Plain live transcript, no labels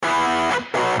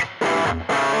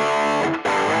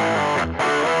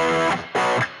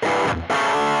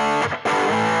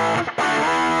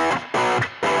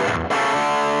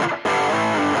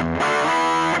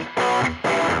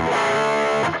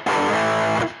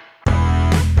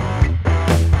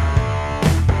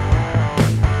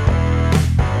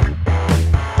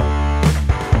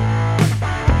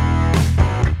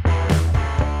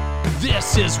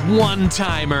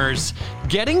One-timers,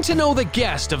 getting to know the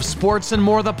guest of Sports and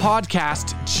More the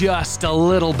podcast just a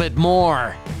little bit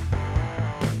more.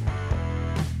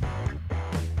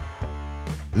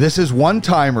 This is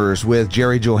One-timers with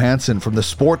Jerry Johansson from the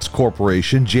Sports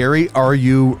Corporation. Jerry, are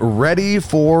you ready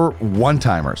for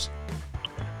One-timers?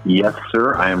 Yes,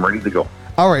 sir. I am ready to go.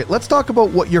 All right, let's talk about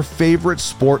what your favorite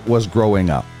sport was growing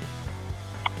up.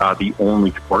 The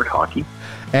only sport, hockey.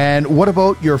 And what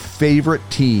about your favorite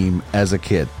team as a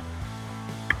kid?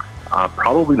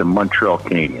 Probably the Montreal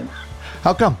Canadiens.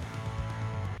 How come?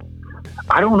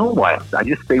 I don't know why.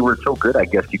 They were so good. I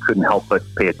guess you couldn't help but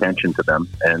pay attention to them.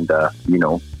 And,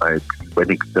 I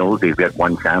think those days we had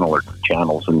one channel or two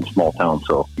channels in small towns,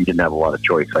 so you didn't have a lot of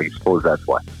choice. I suppose that's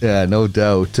why. Yeah, no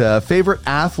doubt. Favorite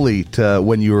athlete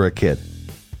when you were a kid?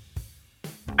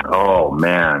 Oh,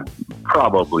 man.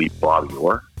 Probably Bobby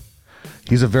Orr.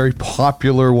 He's a very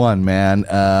popular one, man.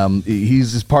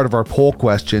 He's part of our poll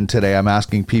question today. I'm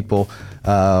asking people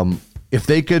if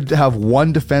they could have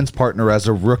one defense partner as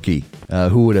a rookie,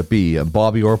 who would it be?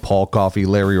 Bobby Orr, Paul Coffey,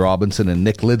 Larry Robinson, and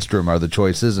Nick Lidstrom are the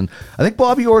choices. And I think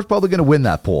Bobby Orr is probably going to win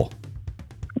that poll.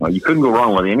 Well, you couldn't go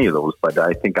wrong with any of those, but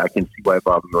I think I can see why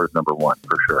Bobby Orr is number one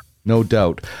for sure. No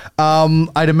doubt.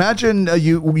 I'd imagine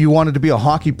you wanted to be a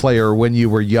hockey player when you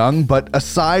were young, but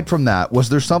aside from that, was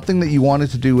there something that you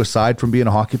wanted to do aside from being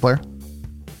a hockey player?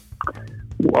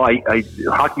 Well, I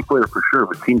hockey player for sure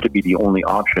would seem to be the only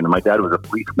option. My dad was a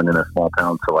policeman in a small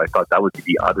town, so I thought that would be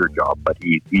the other job, but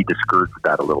he discouraged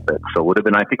that a little bit. So it would have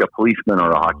been, I think, a policeman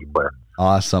or a hockey player.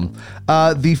 Awesome.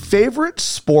 The favorite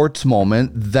sports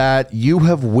moment that you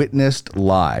have witnessed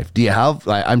live? Do you have?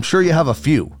 I'm sure you have a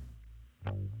few.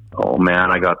 Oh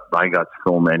man, I got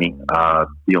so many.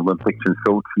 The Olympics in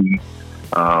Sochi,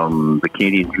 the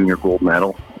Canadian junior gold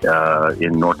medal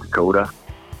in North Dakota.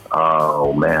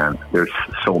 Oh man, there's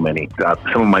so many.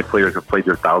 Some of my players have played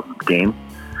their 1,000th game.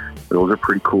 Those are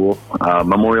pretty cool.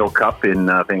 Memorial Cup in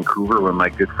Vancouver when my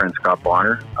good friend Scott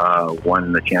Bonner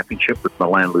won the championship with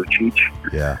Milan Lucic.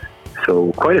 Yeah.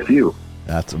 So quite a few.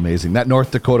 That's amazing. That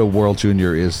North Dakota World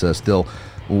Junior is still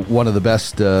one of the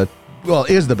best,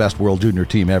 is the best World Junior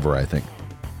team ever, I think.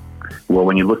 Well,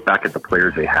 when you look back at the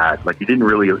players they had, you didn't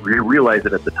really realize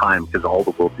it at the time because all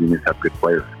the World Juniors have good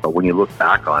players. But when you look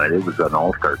back on it, it was an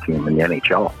all-star team in the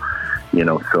NHL.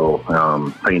 So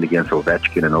playing against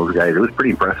Ovechkin and those guys, it was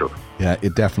pretty impressive. Yeah,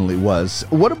 it definitely was.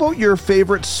 What about your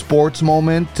favorite sports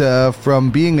moment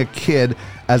from being a kid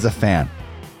as a fan?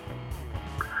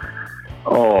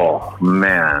 Oh,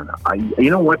 man. You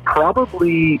know what?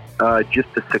 Probably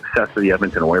just the success of the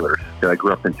Edmonton Oilers. I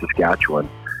grew up in Saskatchewan.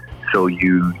 So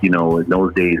in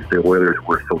those days, the Oilers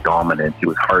were so dominant. It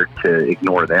was hard to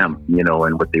ignore them,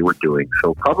 and what they were doing.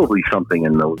 So probably something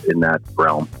in that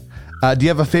realm. Do you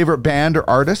have a favorite band or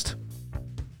artist?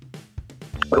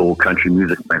 Oh, country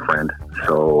music, my friend.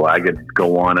 So I could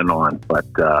go on and on, but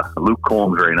Luke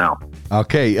Combs right now.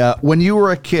 Okay. When you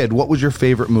were a kid, what was your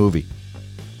favorite movie?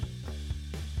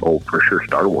 Oh, for sure,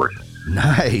 Star Wars.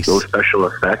 Nice. Those special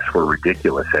effects were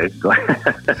ridiculous, eh?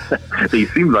 They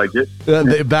seemed like it.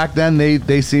 Back then,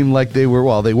 they seemed like they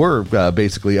were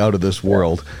basically out of this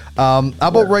world. How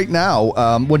about right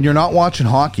now, when you're not watching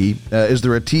hockey, is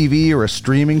there a TV or a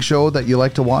streaming show that you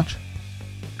like to watch?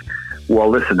 Well,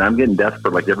 listen, I'm getting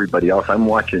desperate like everybody else. I'm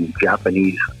watching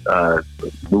Japanese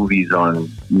movies on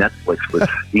Netflix with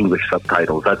English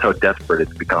subtitles. That's how desperate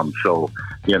it's become. So,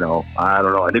 I don't know.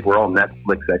 I think we're all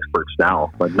Netflix experts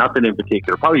now, but nothing in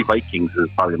particular. Probably Vikings is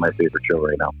probably my favorite show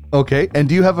right now. Okay. And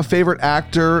do you have a favorite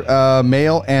actor,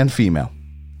 male and female?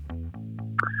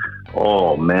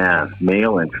 Oh, man.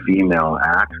 Male and female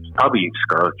actors. Probably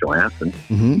Scarlett Johansson,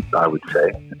 I would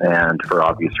say, and for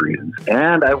obvious reasons.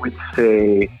 And I would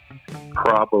say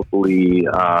probably,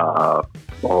 a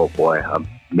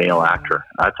male actor.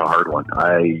 That's a hard one.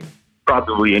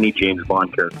 Probably any James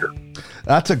Bond character.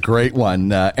 That's a great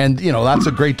one. And that's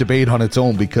a great debate on its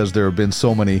own because there have been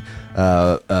so many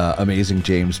amazing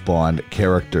James Bond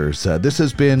characters. This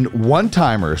has been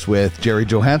One-timers with Jerry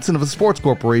Johansson of the Sports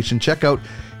Corporation. Check out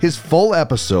his full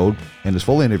episode and his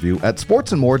full interview at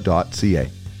sportsandmore.ca.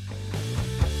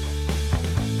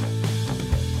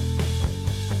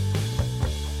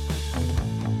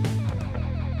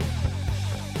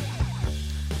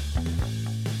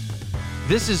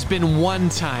 This has been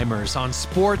One-timers on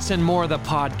Sports and More the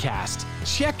podcast.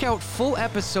 Check out full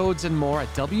episodes and more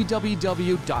at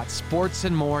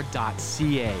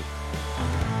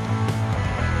www.sportsandmore.ca.